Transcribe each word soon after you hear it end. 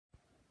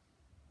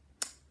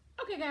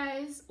Okay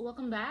guys,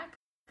 welcome back.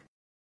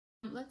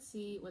 Let's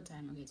see what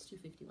time. Okay, it's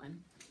 2:51.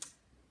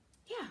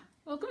 Yeah,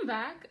 welcome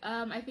back.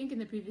 I think in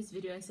the previous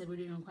video I said we're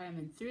doing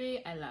requirement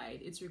 3. I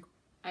lied.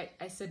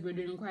 I said we're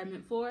doing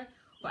requirement 4.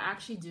 We're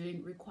actually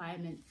doing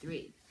requirement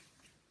 3.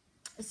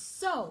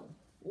 So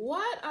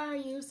what are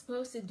you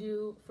supposed to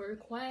do for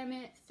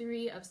requirement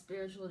 3 of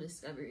spiritual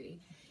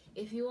discovery?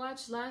 If you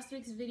watched last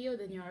week's video,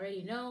 then you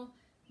already know.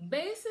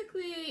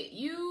 Basically,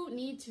 you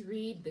need to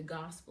read the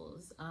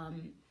Gospels,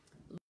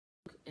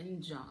 Luke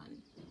and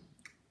John.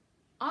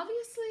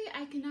 Obviously,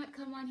 I cannot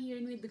come on here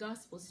and read the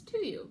Gospels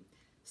to you.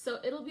 So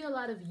it'll be a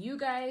lot of you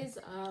guys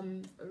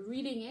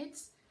reading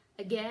it.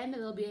 Again,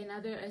 there'll be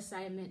another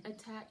assignment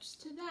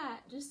attached to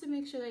that, just to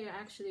make sure that you're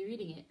actually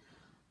reading it.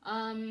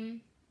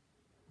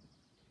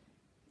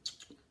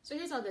 So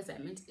here's how the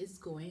assignment is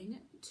going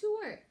to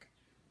work.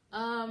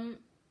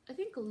 I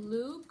think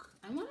Luke,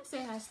 I want to say,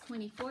 has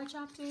 24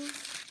 chapters.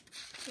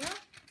 Yeah.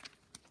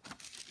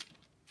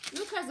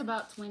 Luke has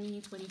about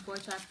 24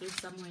 chapters,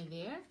 somewhere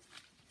there.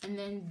 And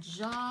then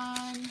John,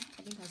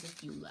 I think, has a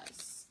few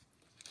less.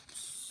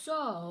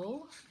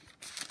 So,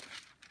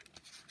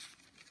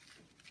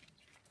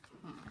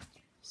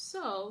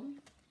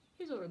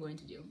 here's what we're going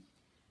to do.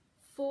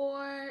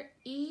 For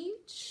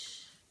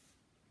each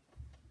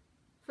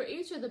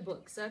of the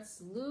books, that's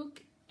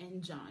Luke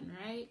and John,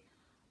 right?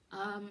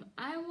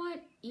 I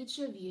want each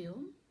of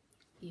you,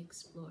 the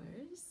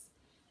explorers,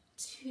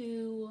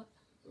 to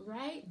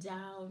write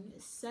down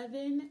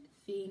 7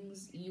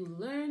 things you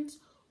learned,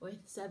 or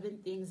 7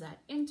 things that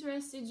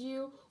interested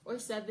you, or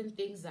 7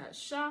 things that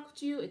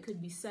shocked you. It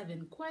could be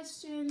 7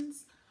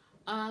 questions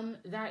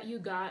that you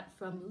got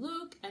from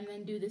Luke, and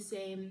then do the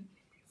same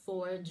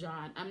for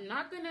John. I'm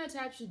not going to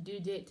attach a due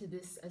date to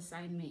this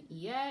assignment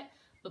yet,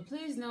 but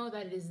please know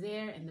that it is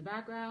there in the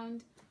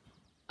background.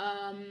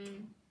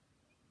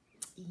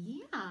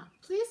 Yeah,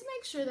 please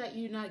make sure that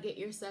you not get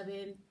your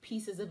 7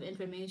 pieces of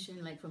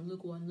information like from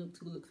Luke 1, Luke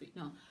 2, Luke 3.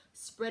 No,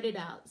 spread it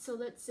out. So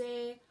let's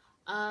say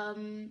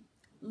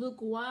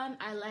Luke 1,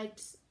 I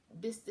liked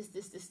this.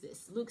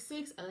 Luke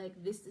 6, I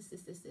like this.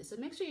 So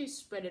make sure you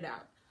spread it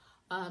out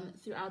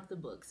throughout the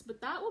books. But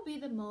that will be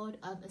the mode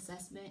of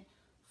assessment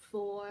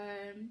for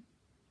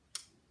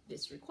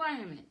this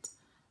requirement.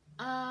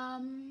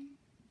 Yeah.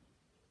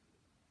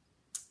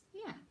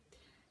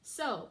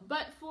 So,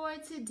 but for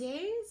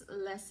today's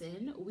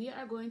lesson, we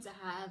are going to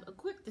have a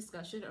quick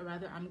discussion, or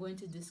rather, I'm going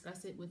to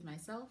discuss it with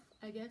myself,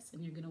 I guess,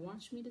 and you're going to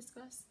watch me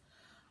discuss,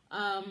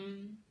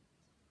 on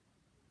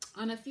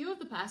a few of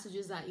the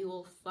passages that you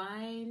will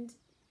find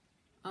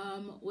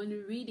when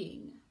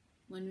reading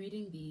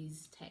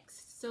these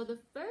texts. So the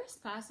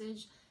first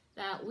passage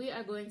that we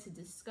are going to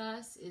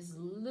discuss is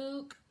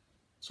Luke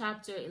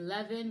chapter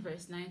 11,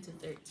 verse 9 to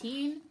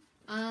 13.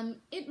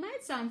 It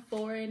might sound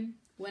foreign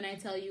when I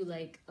tell you,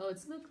 like, oh,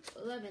 it's Luke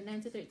 11,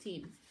 9 to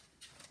 13.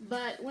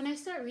 But when I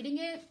start reading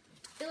it,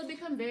 it'll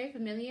become very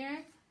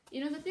familiar.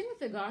 You know, the thing with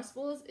the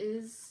Gospels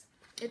is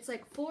it's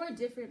like 4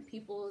 different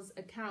people's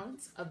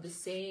accounts of the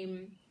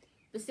same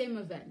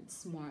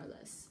events, more or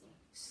less.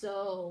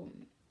 So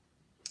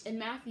in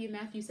Matthew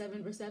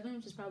 7, verse 7,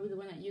 which is probably the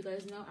one that you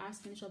guys know,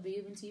 ask and it shall be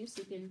given to you,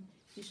 seek and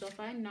you shall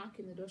find, knock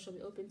and the door shall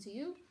be open to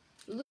you.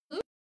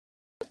 Luke,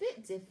 a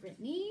bit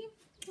differently.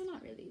 Well,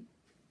 not really,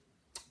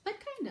 but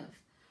kind of.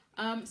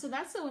 So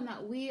that's the one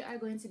that we are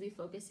going to be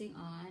focusing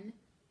on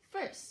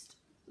first.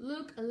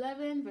 Luke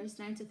 11, verse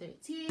 9 to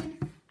 13.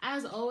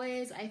 As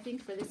always, I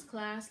think for this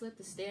class, let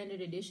the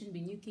standard edition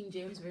be New King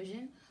James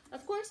Version.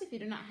 Of course, if you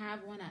do not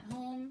have one at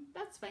home,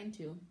 that's fine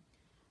too.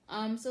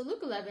 So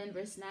Luke 11,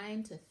 verse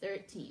 9 to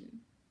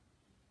 13.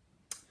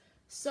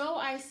 So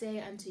I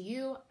say unto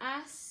you,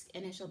 ask,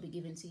 and it shall be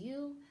given to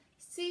you.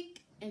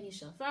 Seek, and you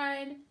shall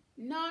find.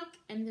 Knock,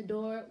 and the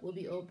door will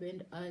be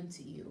opened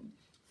unto you.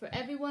 For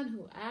everyone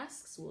who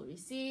asks will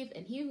receive,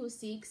 and he who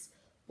seeks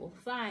will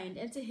find,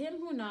 and to him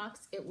who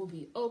knocks it will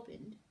be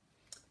opened.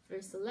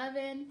 Verse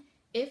 11,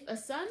 if a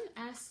son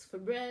asks for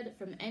bread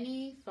from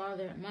any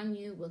father among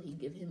you, will he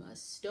give him a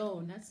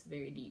stone? That's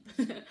very deep.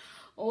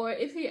 Or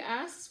if he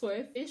asks for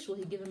a fish, will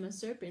he give him a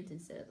serpent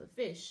instead of a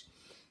fish?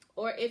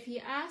 Or if he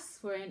asks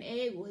for an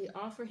egg, will he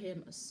offer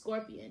him a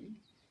scorpion?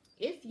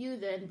 If you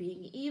then,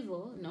 being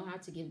evil, know how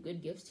to give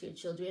good gifts to your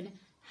children,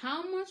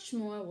 how much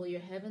more will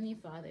your heavenly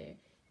Father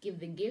give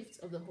the gift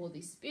of the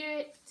Holy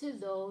Spirit to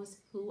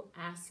those who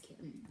ask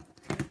him?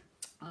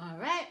 All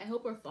right, I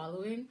hope we're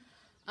following.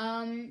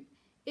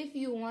 If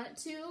you want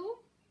to,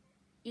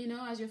 you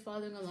know, as you're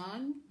following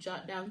along,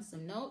 jot down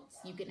some notes.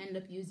 You can end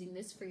up using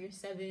this for your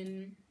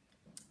 7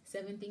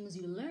 things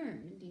you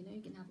learned. You know,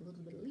 you can have a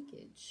little bit of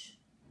leakage.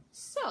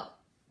 So,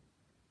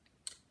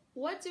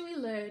 what do we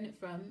learn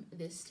from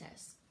this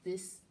text?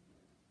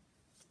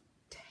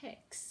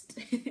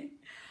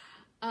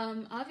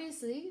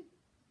 Obviously,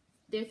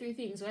 there are 3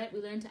 things, right?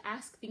 We learn to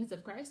ask things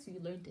of Christ, we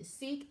learn to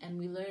seek, and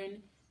we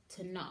learn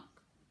to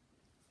knock.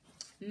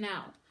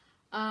 Now,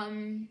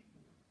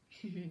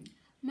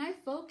 my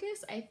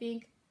focus, I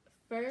think,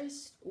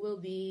 first will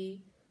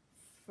be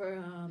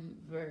from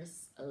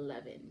verse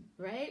 11,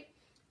 right?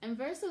 And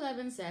verse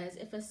 11 says,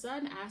 if a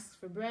son asks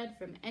for bread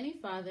from any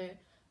father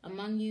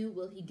among you,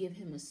 will he give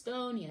him a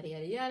stone? Yada,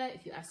 yada, yada.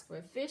 If you ask for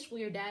a fish, will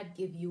your dad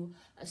give you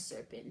a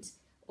serpent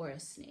or a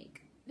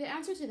snake? The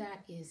answer to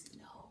that is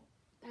no.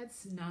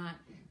 That's not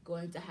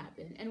going to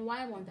happen. And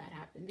why won't that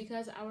happen?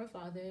 Because our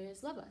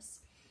fathers love us.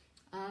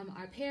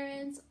 Our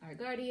parents, our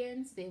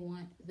guardians, they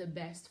want the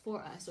best for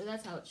us. So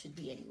that's how it should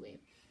be anyway.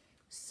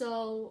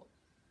 So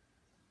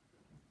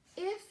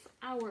if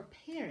our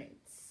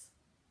parents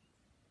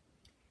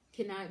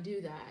cannot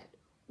do that,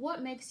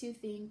 what makes you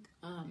think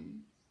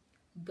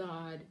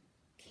God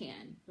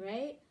can,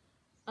 right?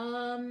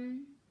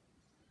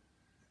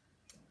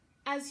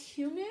 As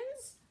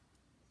humans,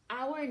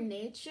 our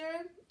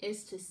nature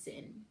is to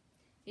sin.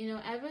 You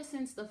know, ever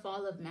since the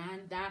fall of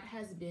man, that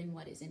has been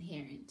what is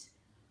inherent.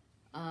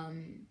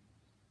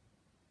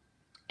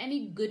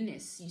 Any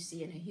goodness you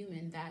see in a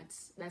human,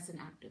 that's an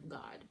act of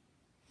God.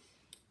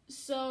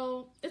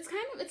 So it's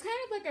kind of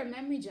like our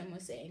memory gem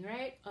was saying,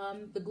 right?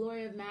 The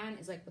glory of man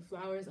is like the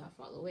flowers that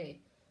fall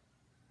away.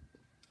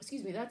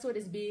 Excuse me, that's what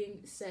is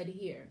being said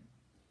here,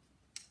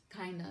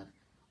 kind of.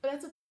 But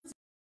that's what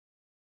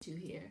to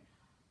here,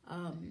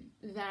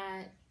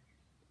 that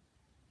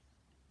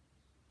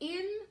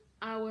in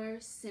our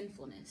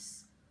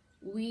sinfulness,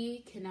 we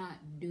cannot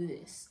do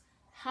this.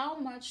 How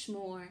much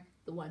more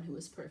the one who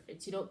is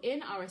perfect? You know,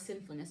 in our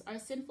sinfulness,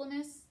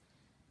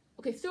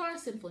 through our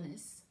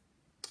sinfulness,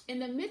 in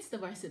the midst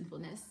of our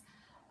sinfulness,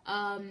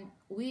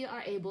 we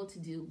are able to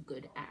do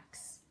good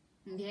acts,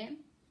 okay?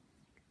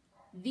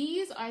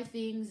 These are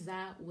things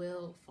that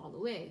will fall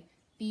away.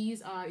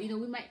 These are, you know,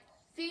 we might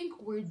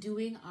think we're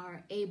doing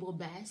our able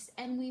best,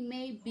 and we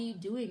may be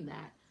doing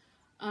that.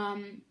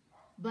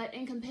 But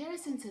in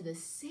comparison to the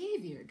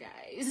Savior,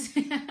 guys,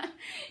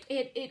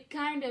 it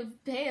kind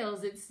of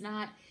pales. It's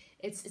not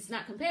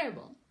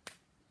comparable.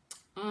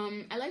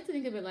 I like to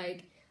think of it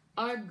like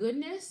our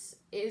goodness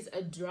is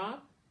a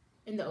drop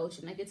in the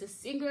ocean. Like it's a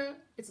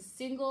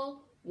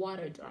single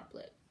water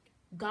droplet.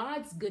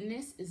 God's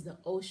goodness is the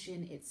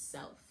ocean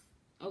itself.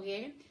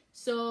 Okay?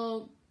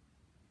 So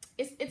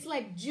it's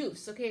like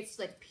juice, okay? It's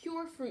like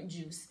pure fruit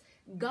juice.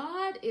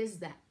 God is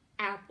the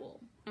apple,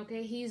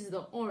 okay? He's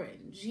the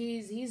orange.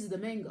 He's the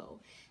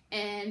mango.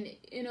 And,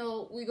 you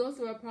know, we go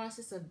through a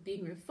process of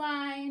being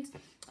refined,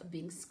 of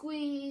being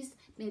squeezed.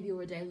 Maybe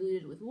we're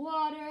diluted with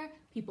water.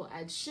 People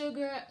add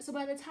sugar. So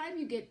by the time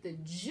you get the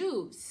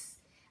juice,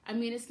 I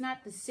mean, it's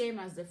not the same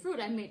as the fruit.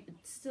 I mean, it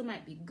still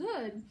might be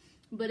good,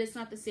 but it's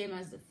not the same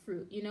as the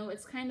fruit. You know,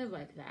 it's kind of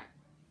like that.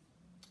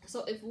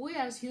 So if we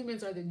as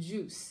humans are the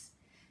juice,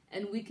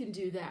 and we can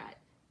do that,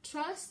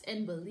 trust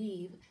and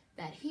believe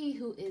that he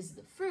who is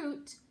the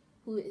fruit,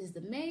 who is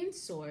the main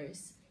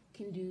source,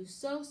 can do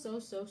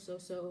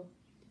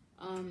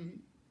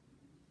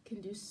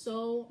can do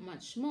so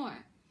much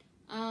more.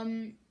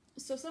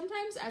 So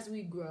sometimes as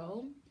we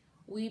grow,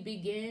 we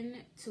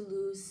begin to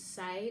lose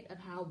sight of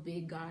how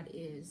big God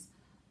is.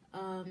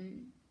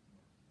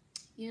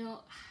 You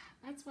know,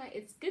 that's why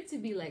it's good to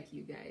be like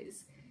you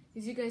guys,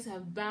 because you guys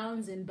have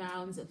bounds and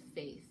bounds of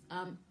faith.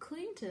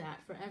 Cling to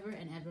that forever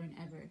and ever and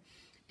ever.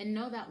 And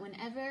know that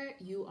whenever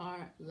you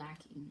are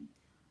lacking,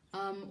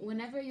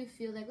 whenever you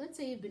feel like, let's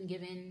say you've been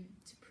given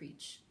to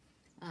preach,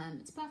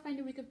 it's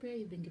Pathfinder Week of Prayer,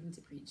 you've been given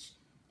to preach,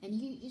 and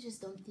you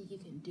just don't think you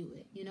can do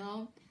it, you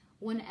know?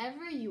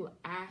 Whenever you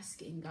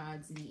ask in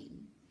God's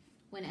name,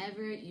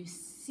 whenever you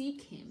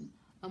seek him,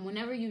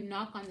 whenever you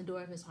knock on the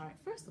door of his heart,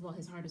 first of all,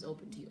 his heart is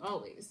open to you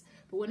always.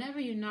 But whenever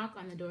you knock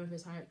on the door of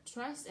his heart,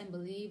 trust and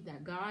believe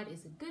that God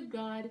is a good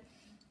God,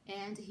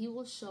 and he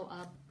will show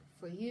up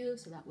for you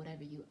so that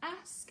whatever you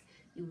ask,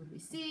 you will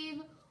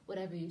receive.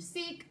 Whatever you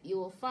seek, you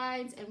will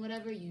find. And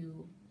whenever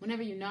you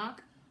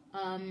knock,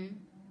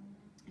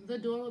 the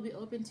door will be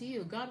open to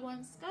you. God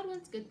wants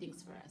good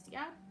things for us,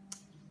 yeah?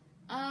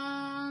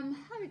 How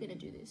are we gonna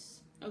do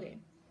this? Okay,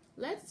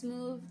 let's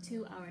move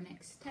to our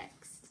next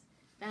text.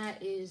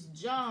 That is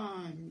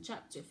John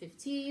chapter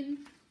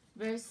 15,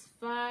 verse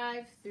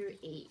 5 through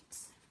 8.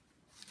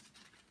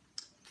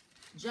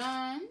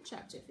 John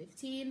chapter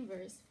 15,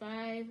 verse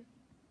 5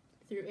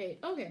 through 8.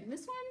 Okay,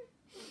 this one,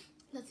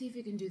 let's see if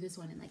we can do this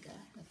one in like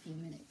a few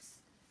minutes.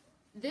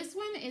 This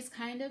one is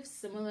kind of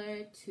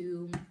similar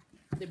to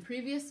the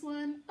previous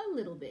one a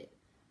little bit.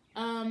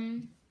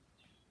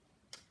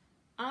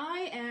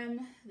 I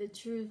am the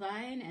true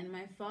vine, and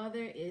my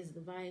Father is the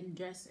vine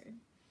dresser.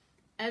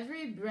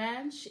 Every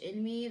branch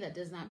in me that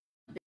does not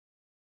bear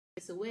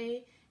fruit,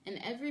 away, and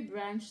every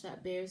branch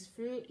that bears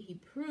fruit, he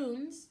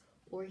prunes,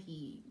 or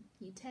he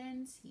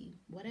tends, he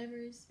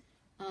whatevers,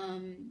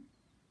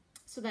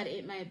 so that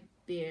it might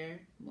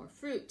bear more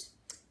fruit.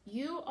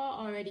 You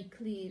are already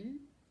clean.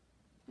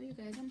 Oh, you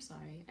guys, I'm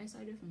sorry. I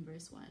started from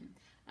verse 1.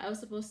 I was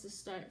supposed to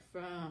start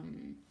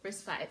from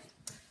verse 5.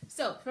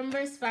 So, from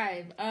verse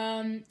 5,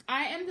 I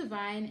am the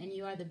vine, and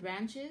you are the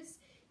branches.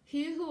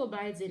 He who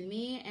abides in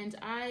me, and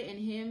I in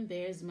him,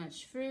 bears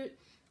much fruit.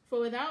 For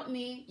without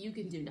me, you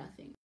can do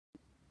nothing.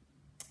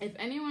 If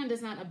anyone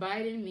does not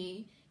abide in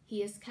me,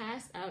 he is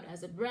cast out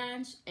as a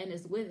branch and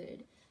is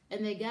withered.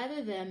 and they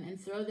gather them and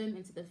throw them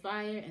into the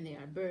fire, and they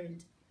are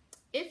burned.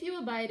 If you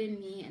abide in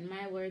me, and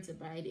my words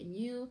abide in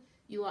you,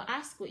 you will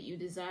ask what you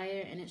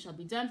desire, and it shall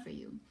be done for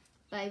you.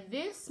 By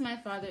this my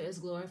Father is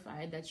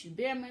glorified, that you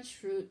bear much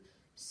fruit,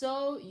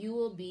 so you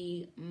will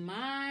be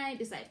my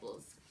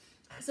disciples.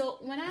 So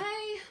when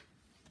I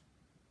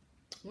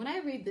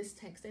read this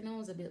text, I know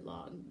it's a bit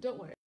long. Don't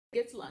worry, it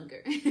gets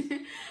longer.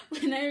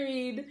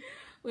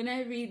 when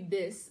I read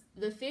this,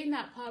 the thing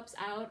that pops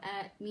out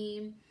at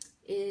me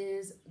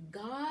is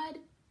God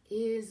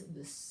is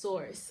the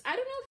source. I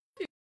don't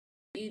know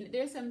if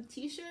there's some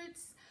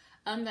t-shirts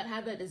that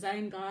have that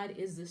design, God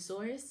is the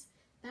source.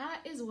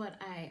 That is what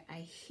I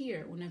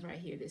hear whenever I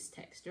hear this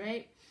text,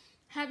 right?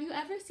 Have you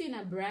ever seen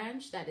a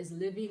branch that is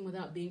living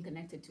without being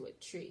connected to a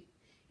tree?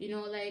 You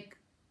know, like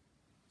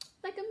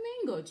a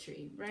mango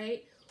tree,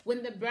 right?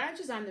 When the branch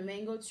is on the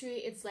mango tree,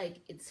 it's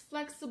like, it's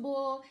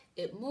flexible,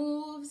 it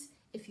moves.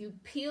 If you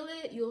peel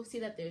it, you'll see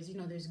that there's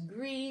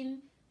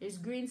green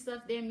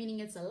stuff there, meaning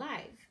it's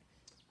alive.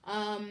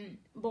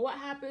 But what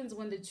happens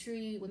when the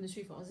tree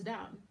falls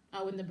down?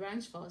 When the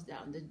branch falls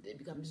down, it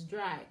becomes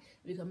dry,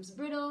 it becomes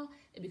brittle,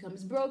 it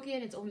becomes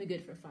broken. It's only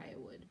good for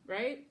firewood,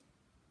 right?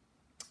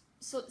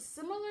 So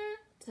similar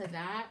to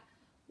that,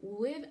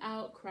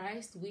 without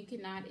Christ, we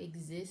cannot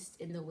exist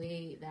in the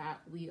way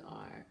that we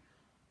are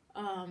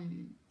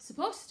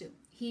supposed to.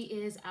 He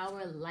is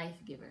our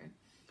life giver.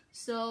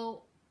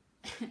 So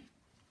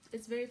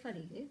it's very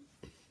funny,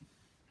 eh?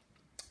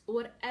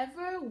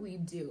 Whatever we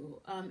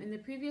do, in the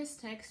previous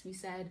text we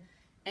said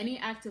any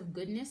act of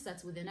goodness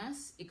that's within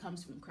us, it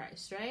comes from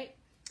Christ, right?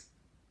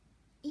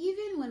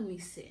 Even when we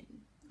sin,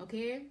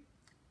 okay,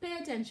 pay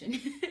attention.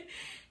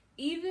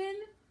 Even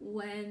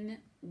when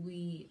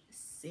we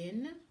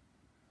sin,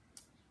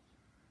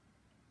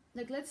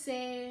 like let's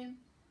say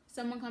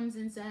someone comes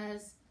and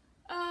says,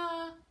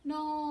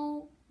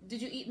 no,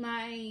 did you eat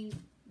my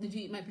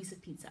piece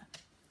of pizza?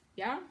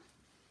 Yeah?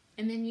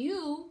 And then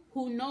you,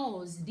 who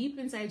knows deep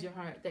inside your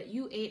heart that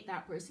you ate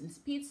that person's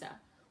pizza,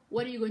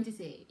 what are you going to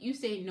say? You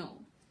say no.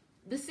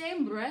 The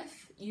same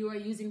breath you are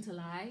using to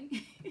lie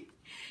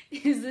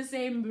is the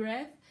same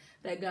breath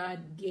that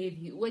God gave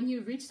you. When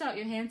you reached out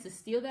your hand to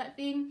steal that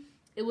thing,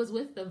 it was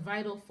with the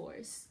vital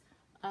force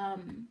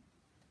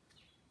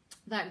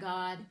that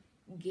God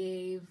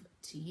gave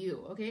to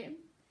you, okay?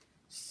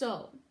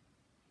 So,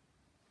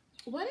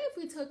 what if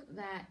we took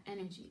that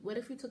energy? What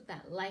if we took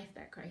that life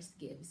that Christ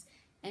gives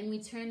and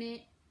we turn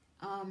it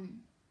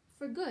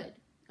for good,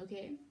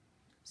 okay?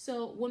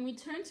 So when we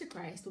turn to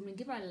Christ, when we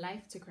give our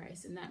life to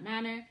Christ in that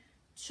manner,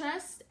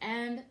 trust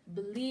and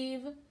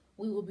believe,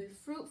 we will be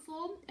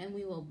fruitful and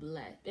we will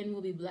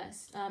be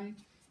blessed.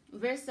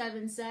 Verse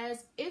 7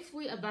 says, if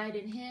we abide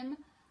in him,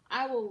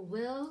 our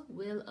will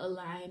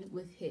align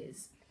with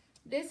his.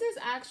 This is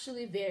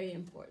actually very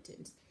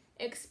important,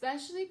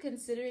 especially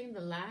considering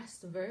the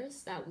last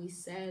verse that we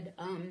said,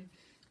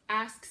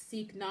 ask,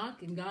 seek,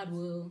 knock, and God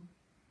will,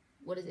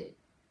 what is it?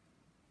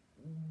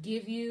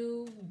 Give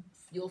you,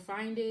 you'll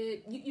find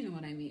it. You know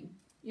what I mean.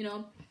 You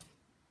know,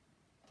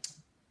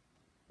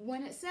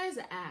 when it says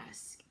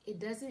ask, it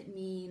doesn't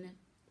mean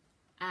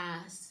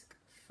ask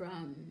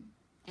from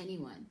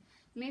anyone.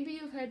 Maybe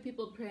you've heard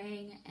people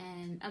praying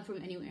and I'm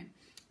from anywhere.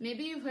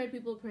 Maybe you've heard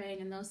people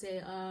praying and they'll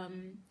say,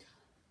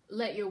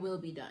 let your will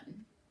be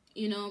done.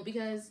 You know,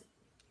 because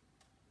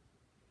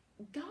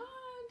God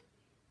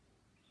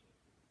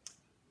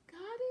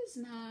is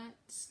not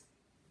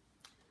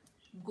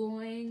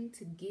going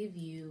to give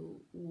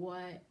you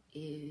what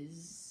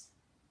is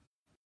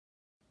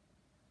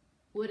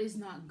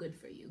not good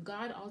for you.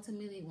 God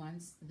ultimately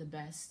wants the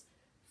best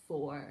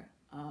for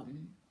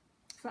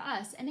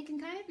us, and it can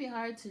kind of be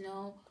hard to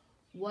know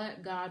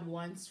what God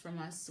wants from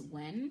us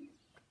when.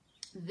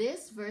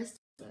 This verse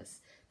tells us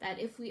that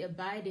if we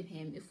abide in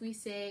him, if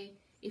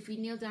we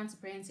kneel down to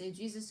pray and say,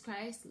 Jesus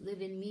Christ,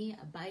 live in me,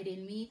 abide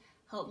in me,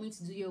 help me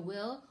to do your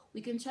will,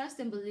 we can trust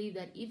and believe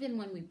that even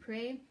when we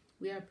pray,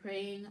 we are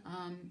praying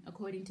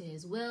according to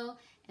his will,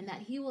 and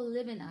that he will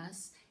live in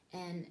us,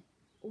 and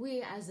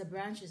we as the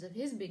branches of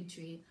his big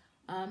tree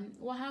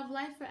will have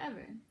life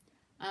forever.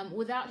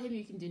 Without him,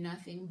 you can do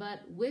nothing,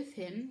 but with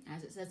him,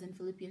 as it says in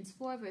Philippians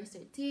 4, verse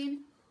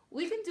 13,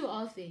 we can do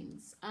all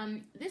things.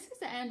 This is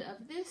the end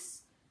of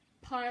this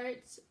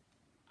part.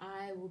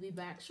 I will be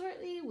back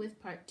shortly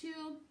with part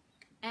 2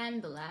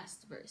 and the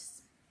last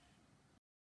verse.